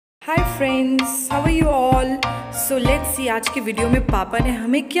Friends, how are you all? So let's see आज के video में पापा ने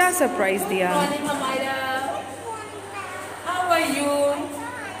हमें क्या सरप्राइज दिया। How are you?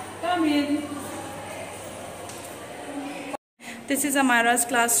 Come in. This is Amara's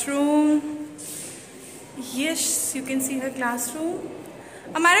classroom. Yes, you can see her classroom.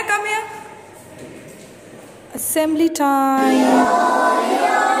 Amara, come here. Assembly time.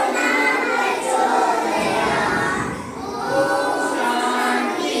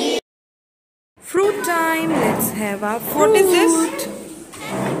 Fruit time. Let's have our fruit. What is this?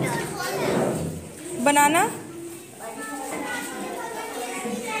 Banana.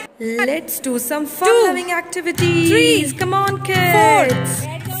 Let's do some fun-loving activities. 3. Come on, kids.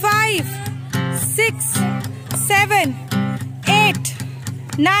 4, 5, 6, 7, 8,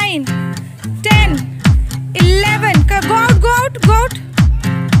 9, 10, 11. Go out, go out, go out.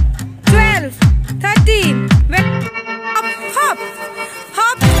 12, 13. Hop, hop,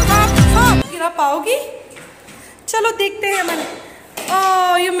 hop, hop. गिरा पाओगी? चलो देखते हैं मैंने.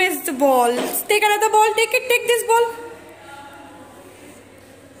 Oh, you missed the ball. Take another ball. Take it. Take this ball.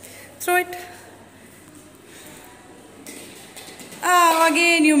 Throw it. Oh,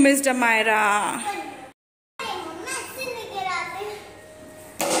 again you missed, Amira.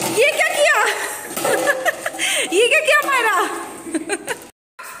 ये क्या किया? ये क्या किया Amira?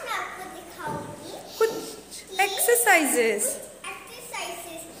 कुछ exercises.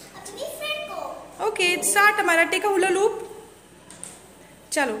 Okay, start Amira. Take a hula loop.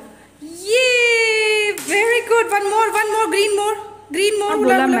 चलो. ये very good. One more, green more. Green मोर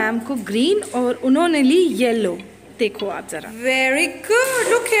बोला मैम को ग्रीन और उन्होंने ली येलो. देखो आप जरा. Very good.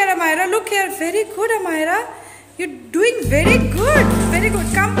 Look here Amayra. Look here. Very good Amayra. You doing very good. Very good.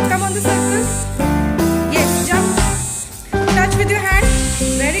 Come on the circle. Yes, jump. Touch with your hand.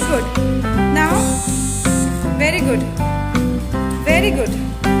 Very good. Now. Very good. Very good.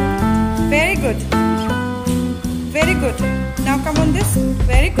 Very good. Very good. Now come on this.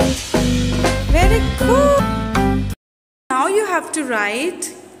 Very good. Very good. Now you have to write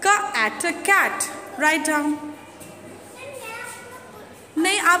ka at a cat. Write down.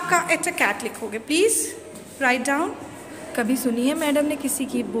 नहीं, आप का at a cat लिखोगे. Please write down. कभी सुनी है madam ने किसी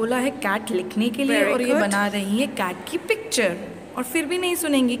की बोला है कैट लिखने के लिए Very और ये good. बना रही है कैट की पिक्चर और फिर भी नहीं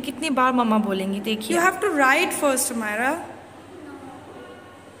सुनेंगी. कितनी बार मम्मा बोलेंगी. देखिए. You have to write first, Amira.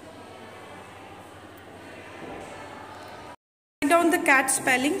 Write down the cat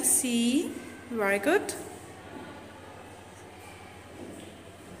spelling. C. Very good.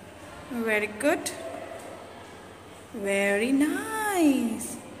 Very good. Very nice.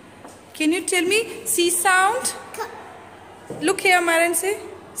 Can you tell me C sound? Look here, Maran, say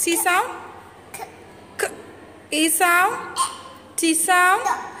C sound. K. A sound. T sound.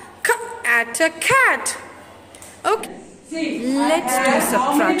 K. At a cat. Okay. Let's do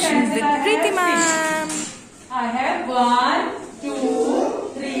subtraction with Preeti ma'am. I have 1, 2,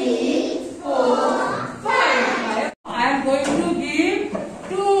 3, 4, 5. I am going to give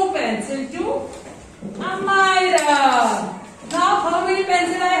 2 pencil to Amira. Now how many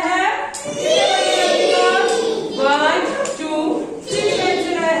pencil I have? 1, 2, 3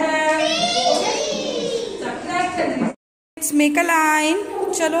 pencil I have. Subtraction. Let's make a line.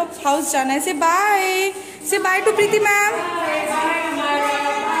 चलो house जाना है. Say bye. Say bye to Preeti ma'am. Bye Amira.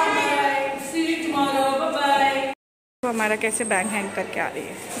 Bye. See you tomorrow. Bye bye. तो हमारा कैसे bag hang करके आ रही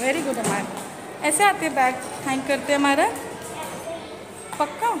है. Very good. हमारा ऐसे आते हैं बैग हैंग करते हैं हमारा.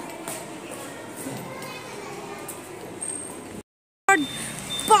 पक्का.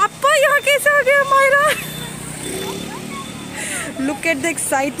 पापा यहाँ कैसे आ गए Amayra. Look at the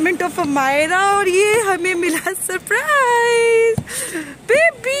excitement of Amayra. और ये हमें मिला सरप्राइज.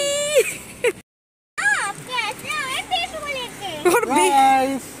 बेबी. और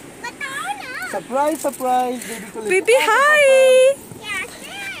सरप्राइज बेबी हाय.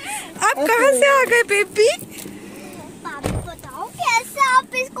 आप कहाँ से आ गए बेबी? बताओ कैसे आप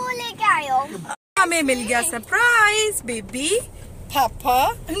इसको लेके आए हो? हमें मिल गया सरप्राइज. बेबी, पापा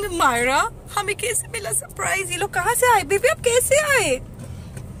एंड मायरा, हमें कैसे मिला सरप्राइज? ये लोग कहाँ से आए? बेबी आप कैसे आए?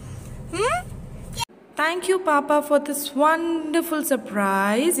 Thank you Papa for this wonderful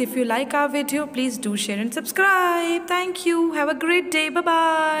surprise. If you like our video, please do share and subscribe. Thank you. Have a great day. Bye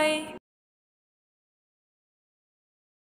bye.